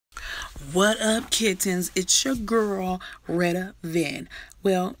What up, kittens? It's your girl, Redavyn.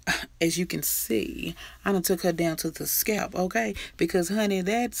 Well, as you can see, I done took her down to the scalp, okay? Because, honey,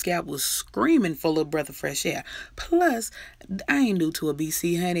 that scalp was screaming for a little breath of fresh air. Plus, I ain't new to a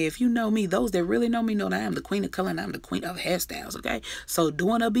BC, honey. If you know me, those that really know me know that I'm the queen of color and I'm the queen of hairstyles, okay? So,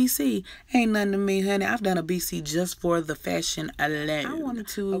 doing a BC ain't nothing to me, honey. I've done a BC just for the fashion alone. I wanted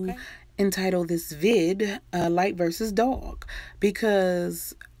to entitle this vid, Light versus Dog,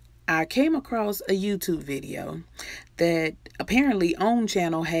 because I came across a YouTube video that apparently OWN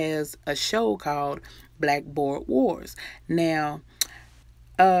channel has a show called Blackboard Wars. Now,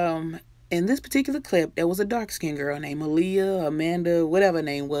 in this particular clip, there was a dark-skinned girl named Aaliyah, Amanda, whatever her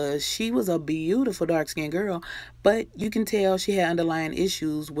name was. She was a beautiful dark-skinned girl, but you can tell she had underlying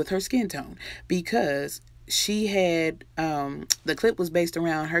issues with her skin tone because she had, the clip was based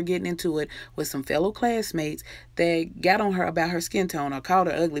around her getting into it with some fellow classmates that got on her about her skin tone or called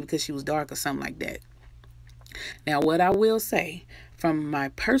her ugly because she was dark or something like that. Now, what I will say from my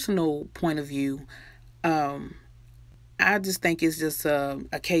personal point of view, I just think it's just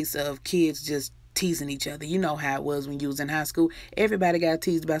a case of kids just teasing each other. You know how it was when you was in high school. Everybody got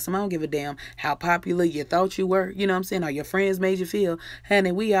teased about something. I don't give a damn how popular you thought you were, you know what I'm saying, or your friends made you feel.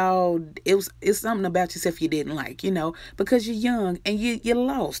 Honey, it's something about yourself you didn't like, you know, because you're young and you're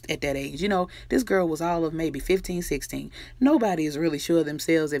lost at that age. You know, this girl was all of maybe 15, 16. Nobody is really sure of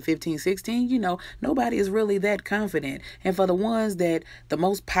themselves at 15, 16. You know, nobody is really that confident. And for the ones that, the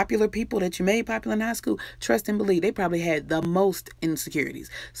most popular people that you made popular in high school, trust and believe, they probably had the most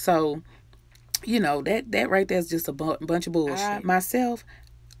insecurities. So, you know, that right there is just a bunch of bullshit. I myself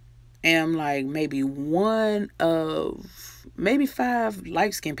am like maybe one of maybe 5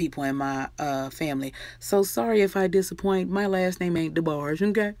 light-skinned people in my family. So sorry if I disappoint. My last name ain't DeBarge,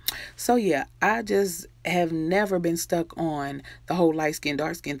 okay? So yeah, I just have never been stuck on the whole light skin,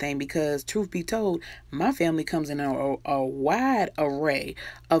 dark skin thing because, truth be told, my family comes in a wide array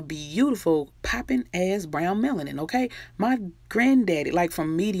of beautiful popping ass brown melanin, okay? My granddaddy, like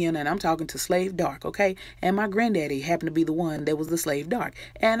from median, and I'm talking to slave dark, okay? And my granddaddy happened to be the one that was the slave dark.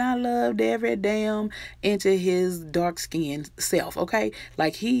 And I loved every damn inch of his dark skin self, okay?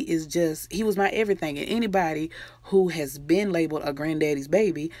 Like he was my everything. And anybody who has been labeled a granddaddy's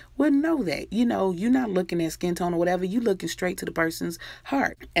baby would know that. You know, you're not looking at skin tone or whatever. You looking straight to the person's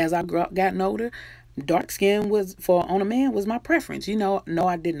heart. As I gotten older, dark skin on a man was my preference. You know, no,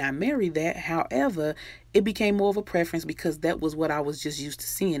 I did not marry that. However, it became more of a preference because that was what I was just used to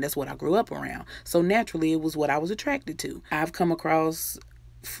seeing. That's what I grew up around. So naturally, it was what I was attracted to. I've come across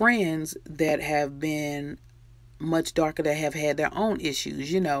friends that have been much darker that have had their own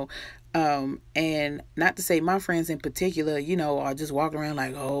issues, you know. And not to say my friends in particular, you know, are just walking around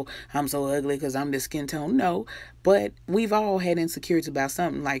like, oh, I'm so ugly because I'm this skin tone. No, but we've all had insecurities about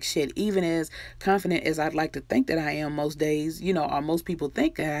something. Like shit, even as confident as I'd like to think that I am most days, you know, or most people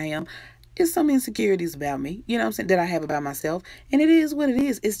think that I am, it's some insecurities about me, you know what I'm saying, that I have about myself. And it is what it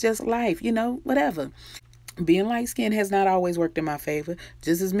is. It's just life, you know, whatever. Being light skinned has not always worked in my favor.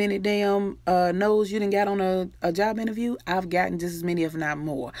 Just as many damn no's you done got on a job interview, I've gotten just as many, if not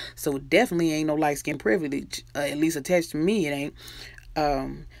more. So definitely ain't no light skin privilege, at least attached to me, it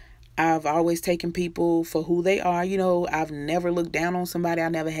ain't. I've always taken people for who they are. You know, I've never looked down on somebody. I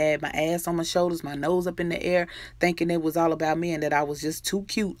never had my ass on my shoulders, my nose up in the air, thinking it was all about me and that I was just too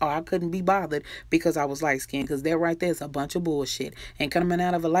cute or I couldn't be bothered because I was light-skinned. Because that right there is a bunch of bullshit. And coming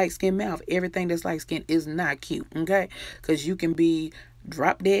out of a light-skinned mouth, everything that's light-skinned is not cute, okay? Because you can be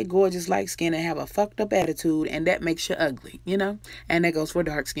drop dead gorgeous light skin and have a fucked up attitude, and that makes you ugly, you know. And that goes for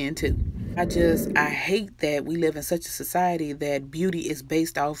dark skin too. I hate that we live in such a society that beauty is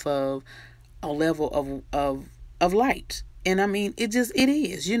based off of a level of light. And I mean, it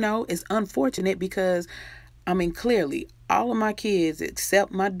is, you know. It's unfortunate because I mean, clearly all of my kids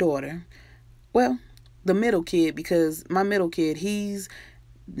except my daughter, well, the middle kid, because my middle kid, he's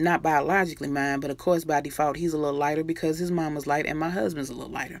not biologically mine, but of course by default he's a little lighter because his mama's light and my husband's a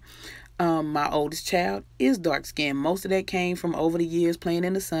little lighter. My oldest child is dark skinned. Most of that came from over the years playing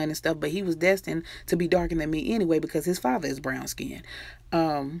in the sun and stuff, but he was destined to be darker than me anyway because his father is brown skinned.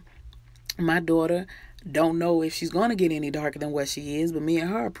 My daughter, don't know if she's gonna get any darker than what she is, but me and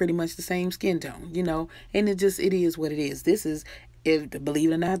her are pretty much the same skin tone, you know. And it is what it is. This is, if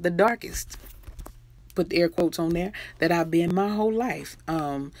believe it or not, the darkest, put the air quotes on there, that I've been my whole life.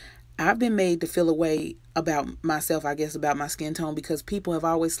 I've been made to feel a way about myself, I guess, about my skin tone, because people have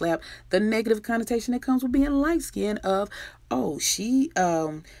always slapped the negative connotation that comes with being light skinned of, oh, she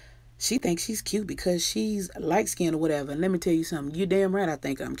thinks she's cute because she's light skinned or whatever. And let me tell you something, you're damn right I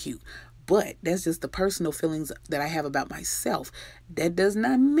think I'm cute. But that's just the personal feelings that I have about myself. That does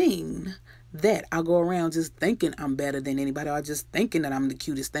not mean that I go around just thinking I'm better than anybody, or just thinking that I'm the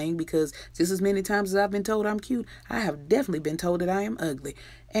cutest thing, because just as many times as I've been told I'm cute, I have definitely been told that I am ugly.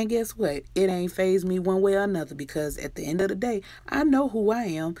 And guess what? It ain't phased me one way or another, because at the end of the day, I know who I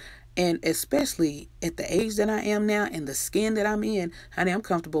am. And especially at the age that I am now and the skin that I'm in, honey, I'm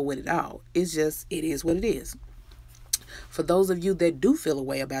comfortable with it all. It's just, it is what it is. For those of you that do feel a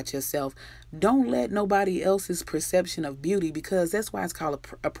way about yourself, don't let nobody else's perception of beauty, because that's why it's called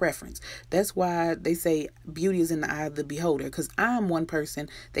a preference. That's why they say beauty is in the eye of the beholder, because I'm one person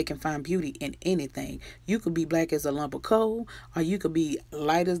that can find beauty in anything. You could be black as a lump of coal, or you could be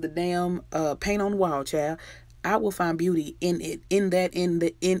light as the damn paint on the wall, child. I will find beauty in it, in it,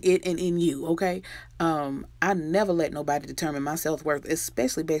 and in you. Okay. I never let nobody determine my self-worth,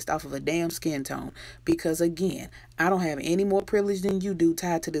 especially based off of a damn skin tone, because again, I don't have any more privilege than you do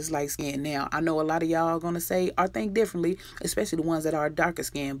tied to this light skin. Now, I know a lot of y'all are going to say or think differently, especially the ones that are darker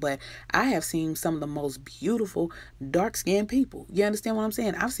skin, but I have seen some of the most beautiful dark skinned people. You understand what I'm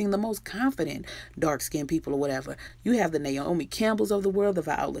saying? I've seen the most confident dark skinned people or whatever. You have the Naomi Campbells of the world, the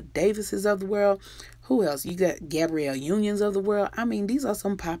Viola Davises of the world. Who else? You got Gabrielle Unions of the world. I mean, these are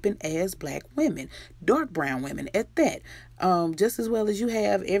some popping ass black women, dark brown women at that. Just as well as you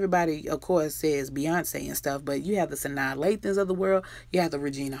have everybody, of course, says Beyonce and stuff, but you have the Sanaa Lathans of the world. You have the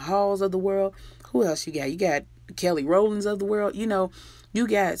Regina Halls of the world. Who else you got? You got Kelly Rowlands of the world. You know, you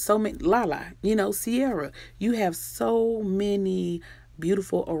got so many, Lala, you know, Sierra. You have so many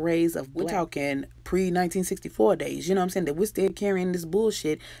beautiful arrays of black. We're talking pre-1964 days, you know what I'm saying, that we're still carrying this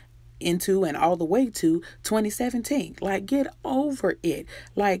bullshit into and all the way to 2017. Like, get over it.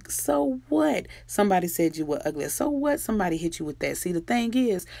 Like, so what? Somebody said you were ugly. So what? Somebody hit you with that. See, the thing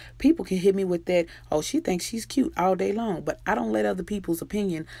is, people can hit me with that, oh, she thinks she's cute all day long, but I don't let other people's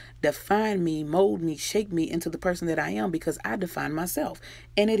opinion define me, mold me, shape me into the person that I am, because I define myself.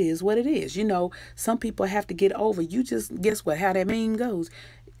 And it is what it is. You know, some people have to get over. You just, guess what? How that meme goes.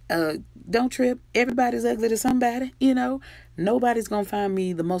 Don't trip. Everybody's ugly to somebody, you know. Nobody's gonna find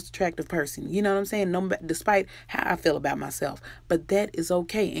me the most attractive person. You know what I'm saying? No, despite how I feel about myself. But that is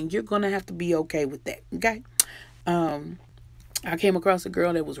okay, and you're gonna have to be okay with that. Okay. I came across a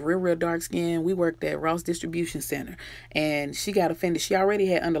girl that was real dark skinned. We worked at Ross Distribution Center, and she got offended. She already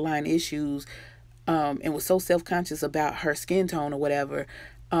had underlying issues, and was so self-conscious about her skin tone or whatever.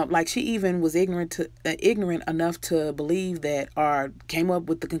 Like, she even was ignorant enough to believe that, or came up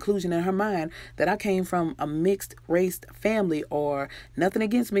with the conclusion in her mind that I came from a mixed race family. Or nothing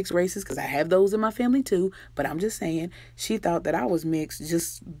against mixed races, because I have those in my family too, but I'm just saying, she thought that I was mixed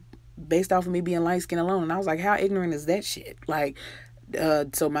just based off of me being light skinned alone. And I was like, how ignorant is that shit? Like,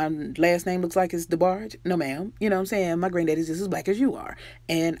 so my last name looks like it's DeBarge? No, ma'am. You know what I'm saying? My granddaddy's just as black as you are,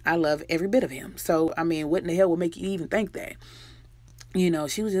 and I love every bit of him. So, I mean, what in the hell would make you even think that? You know,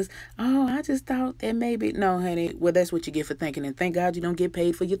 she was just, oh, I just thought that maybe. No, honey, well, that's what you get for thinking. And thank God you don't get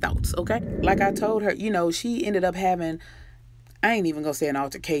paid for your thoughts, okay? Like I told her, you know, she ended up having, I ain't even gonna say an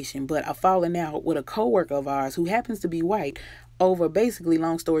altercation, but a falling out with a coworker of ours who happens to be white over, basically,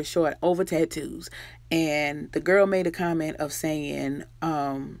 long story short, over tattoos. And the girl made a comment of saying,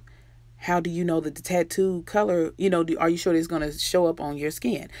 how do you know that the tattoo color, you know, are you sure it's going to show up on your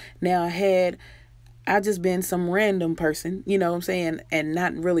skin? Now, I just been some random person, you know what I'm saying, and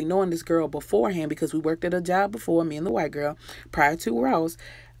not really knowing this girl beforehand, because we worked at a job before, me and the white girl, prior to Ross,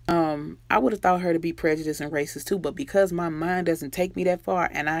 I would have thought her to be prejudiced and racist too, but because my mind doesn't take me that far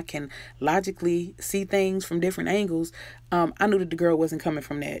and I can logically see things from different angles, I knew that the girl wasn't coming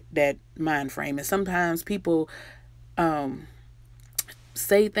from that mind frame. And sometimes people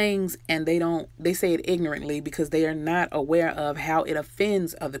say things and they say it ignorantly because they are not aware of how it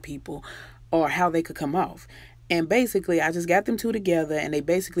offends other people or how they could come off. And basically, I just got them two together, and they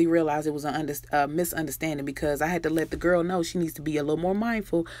basically realized it was a misunderstanding, because I had to let the girl know she needs to be a little more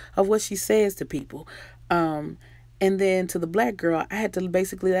mindful of what she says to people. And then to the black girl, I had to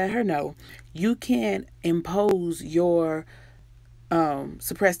basically let her know, you can't impose your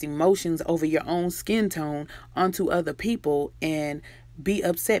suppressed emotions over your own skin tone onto other people and be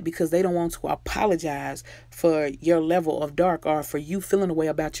upset because they don't want to apologize for your level of dark, or for you feeling a way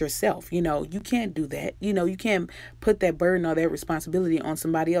about yourself. You know, you can't do that. You know, you can't put that burden or that responsibility on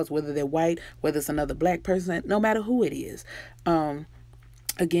somebody else, whether they're white, whether it's another black person, no matter who it is.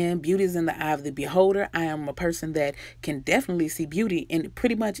 Again, beauty is in the eye of the beholder. I am a person that can definitely see beauty in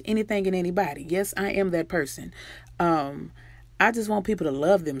pretty much anything and anybody. Yes, I am that person. I just want people to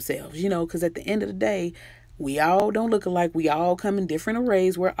love themselves, you know, because at the end of the day, we all don't look alike. We all come in different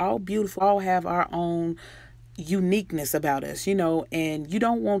arrays. We're all beautiful. All have our own, uniqueness about us, and you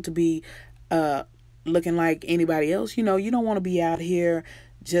don't want to be uh looking like anybody else. You don't want to be out here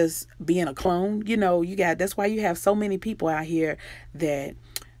just being a clone. That's why you have so many people out here that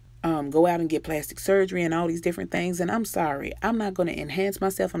go out and get plastic surgery and all these different things. And I'm sorry, I'm not going to enhance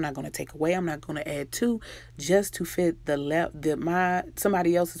myself. I'm not going to take away. I'm not going to add to, just to fit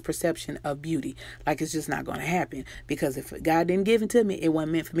somebody else's perception of beauty. Like, it's just not going to happen, because if God didn't give it to me, it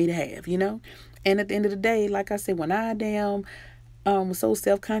wasn't meant for me to have. And at the end of the day, like I said, when I was so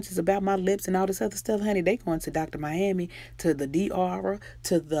self-conscious about my lips and all this other stuff, honey, they going to Dr. Miami, to the DR,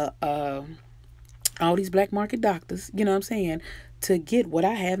 to the all these black market doctors, you know what I'm saying, to get what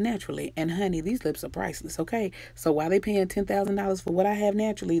I have naturally. And honey, these lips are priceless, okay? So while they paying $10,000 for what I have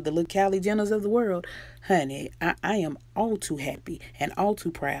naturally, the little Kylie Jenners of the world, honey, I am all too happy and all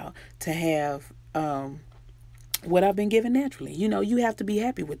too proud to have what I've been given naturally. You have to be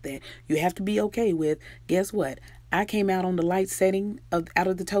happy with that. You have to be okay with, guess what? I came out on the light setting out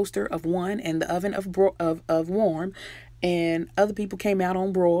of the toaster of 1 and the oven of warm, and other people came out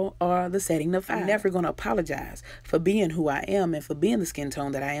on broil or the setting of 5. I'm never going to apologize for being who I am and for being the skin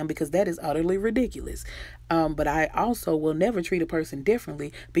tone that I am, because that is utterly ridiculous. But I also will never treat a person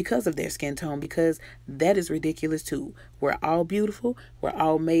differently because of their skin tone, because that is ridiculous too. We're all beautiful. We're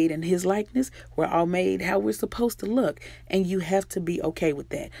all made in His likeness. We're all made how we're supposed to look. And you have to be okay with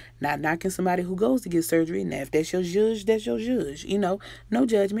that. Not knocking somebody who goes to get surgery. Now, if that's your judge, that's your judge. No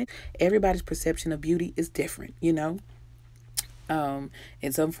judgment. Everybody's perception of beauty is different,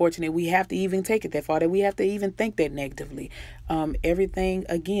 It's unfortunate we have to even take it that far, that we have to even think that negatively. Everything,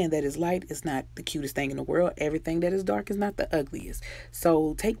 again, that is light is not the cutest thing in the world. Everything that is dark is not the ugliest.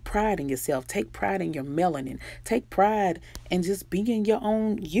 So take pride in yourself. Take pride in your melanin. Take pride in just being your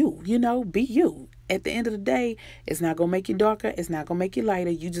own you. Be you. At the end of the day, it's not going to make you darker. It's not going to make you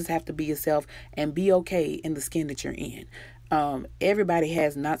lighter. You just have to be yourself and be okay in the skin that you're in. Everybody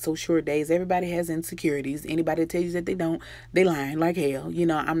has not so sure days. Everybody has insecurities. Anybody that tells you that they don't, they lying like hell.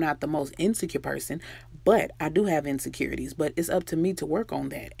 I'm not the most insecure person, but I do have insecurities. But it's up to me to work on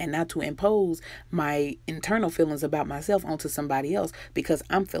that and not to impose my internal feelings about myself onto somebody else because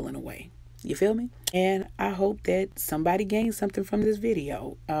I'm feeling away. You feel me? And I hope that somebody gains something from this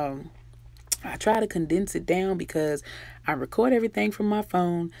video. I try to condense it down because I record everything from my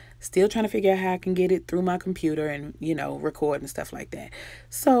phone, still trying to figure out how I can get it through my computer and, record and stuff like that.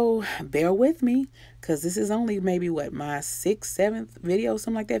 So bear with me, because this is only maybe my 6th, 7th video,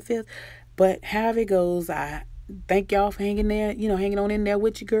 something like that, 5th. But however it goes, I thank y'all for hanging there, hanging on in there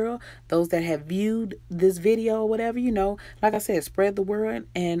with you, girl. Those that have viewed this video or whatever, like I said, spread the word,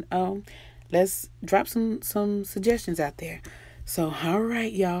 and let's drop some suggestions out there. So, all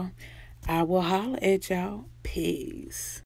right, y'all. I will holler at y'all. Peace.